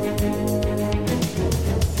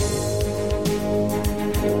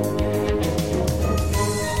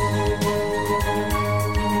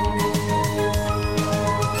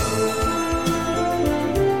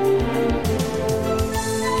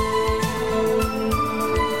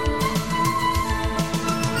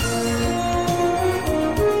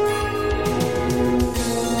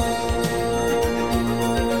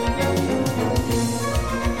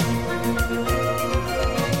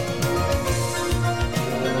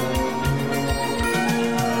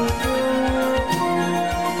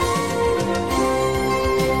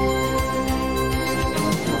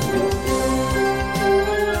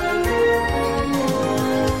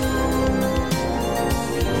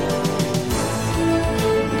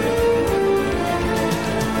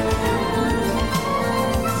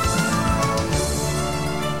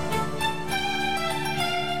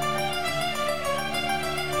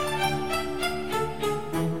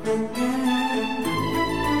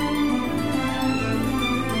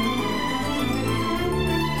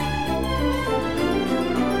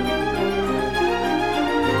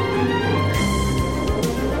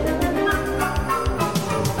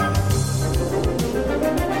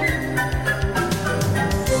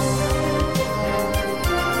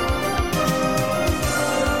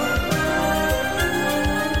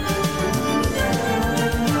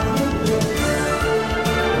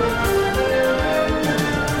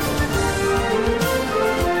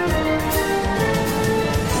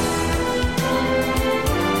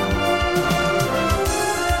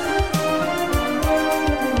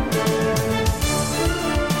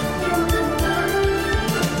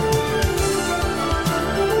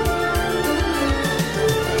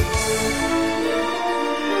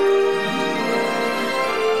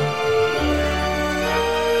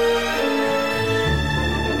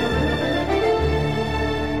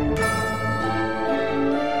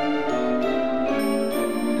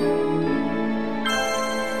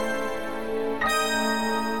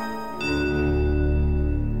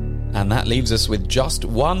 And that leaves us with just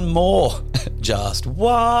one more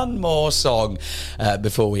song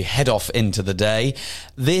before we head off into the day.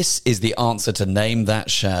 This is the answer to Name That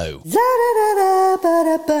Show.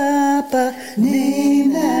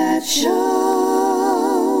 Name That Show.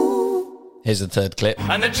 Here's the third clip.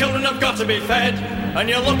 And the children have got to be fed, and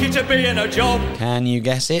you're lucky to be in a job. Can you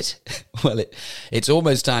guess it? Well, it's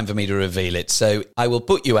almost time for me to reveal it, so I will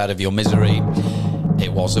put you out of your misery.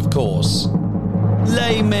 It was, of course,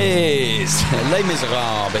 Les Mis. Les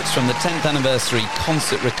Miserables. It's from the 10th anniversary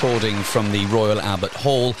concert recording from the Royal Albert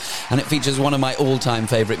Hall, and it features one of my all-time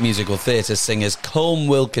favourite musical theatre singers, Colm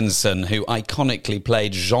Wilkinson, who iconically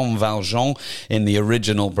played Jean Valjean in the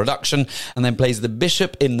original production, and then plays the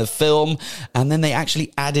bishop in the film, and then they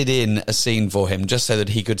actually added in a scene for him just so that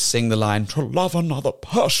he could sing the line, "To love another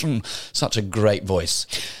person." Such a great voice.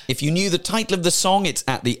 If you knew the title of the song, it's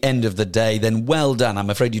At the End of the Day, then well done.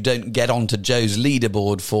 I'm afraid you don't get onto Joe's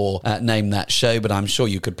leaderboard for Name That Show, but I'm sure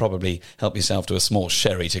you could probably help yourself to a small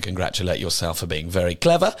sherry to congratulate yourself for being very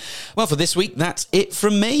clever. Well, for this week, that's it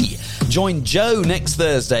from me. Join Joe next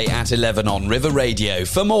Thursday at 11 on River Radio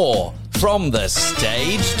for more From the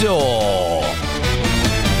Stage Door.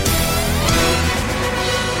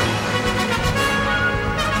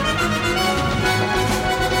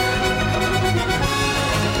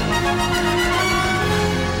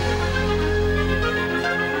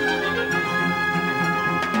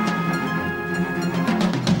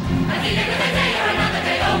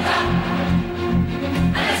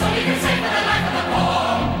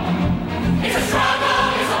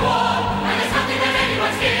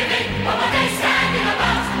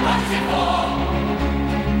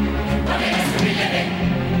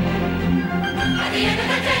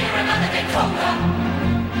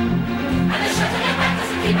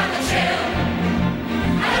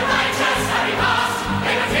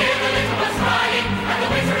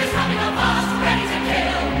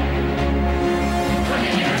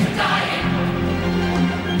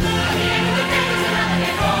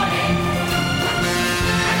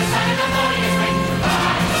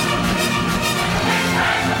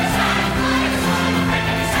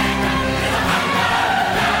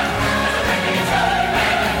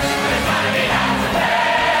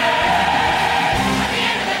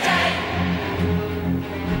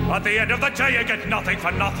 At the end of the day, you get nothing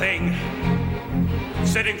for nothing.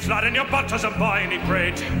 Sitting flat in your butt doesn't buy any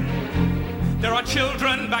bread. There are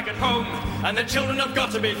children back at home, and the children have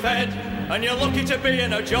got to be fed, and you're lucky to be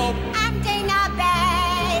in a job. And in a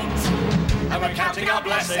bed. And we're counting our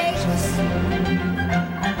blessings.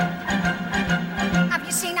 Have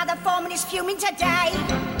you seen how the foreman is fuming today?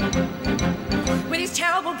 With his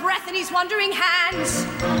terrible breath and his wandering hands.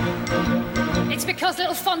 It's because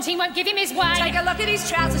little Fontaine won't give him his way. Take a look at his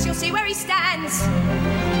trousers, you'll see where he stands. At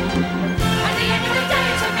the end of the day,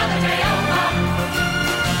 it's another day over.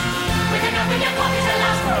 With enough in your pocket to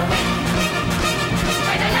last for a week.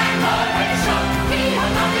 Pay the landlord, pay the shop. He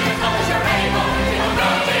will not be as long as you're able. He will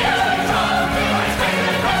not be under control. He will expect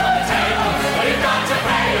the cross on the table. But you've got to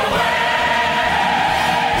pay your way.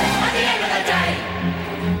 At the end of the day.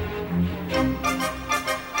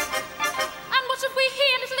 And what have we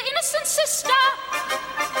here, little innocent sister?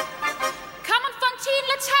 Come on, Fontaine,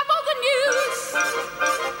 let's have all the news.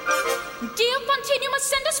 Dear Fontaine, you must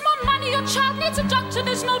send us more money. Your child needs a doctor,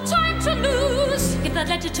 there's no time to lose. Give that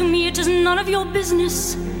letter to me, it is none of your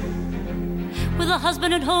business. With a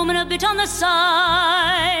husband at home and a bit on the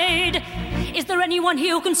side. Is there anyone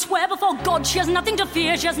here who can swear before God she has nothing to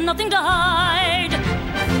fear, she has nothing to hide?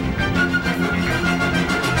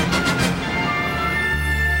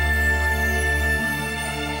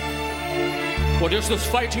 What is this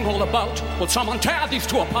fighting all about? Will someone tear these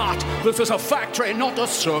two apart? This is a factory, not a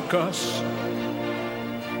circus.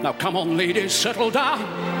 Now come on, ladies, settle down.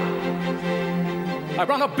 I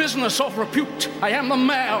run a business of repute. I am the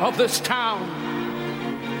mayor of this town.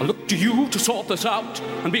 I look to you to sort this out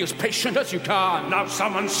and be as patient as you can. Now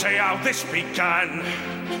someone say how this began.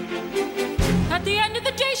 At the end of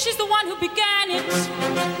the day, she's the one who began it.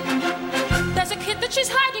 There's a kid that she's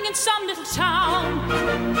hiding in some little town.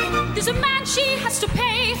 There's a man she has to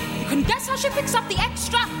pay. You can guess how she picks up the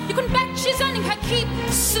extra. You can bet she's earning her keep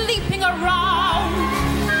sleeping around.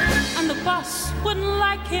 And the boss wouldn't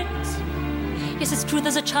like it. Yes, it's true,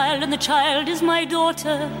 there's a child, and the child is my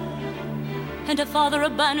daughter. And her father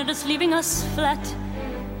abandoned us, leaving us flat.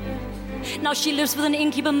 Now she lives with an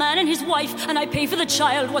innkeeper man and his wife, and I pay for the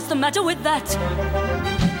child. What's the matter with that? At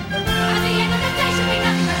the end of the day, she'll be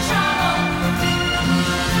nothing but trouble.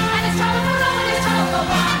 And it's trouble for all, and it's trouble for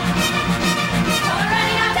one. For we're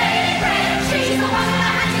earning our daily bread. She's the one with the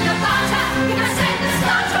hands in the butter. You're gonna send the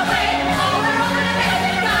starch away. Oh, we're all in a bit of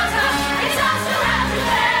a gutter.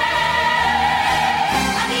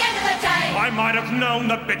 might have known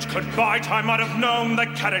the bitch could bite. I might have known the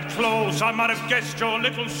cat had claws. I might have guessed your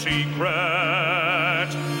little secret.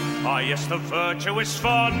 Ah, yes, the virtuous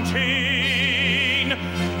Fantine,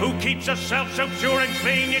 who keeps herself so pure and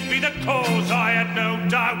clean. You'd be the cause, I had no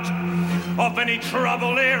doubt, of any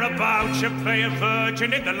trouble hereabout. You play a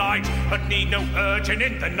virgin in the light, but need no urging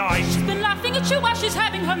in the night. She's been laughing at you while she's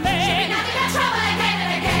having her may. She'll be nothing but trouble again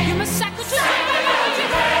and again. You must sack her to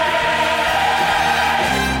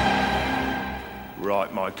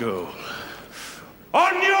Right, my girl.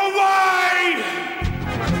 On your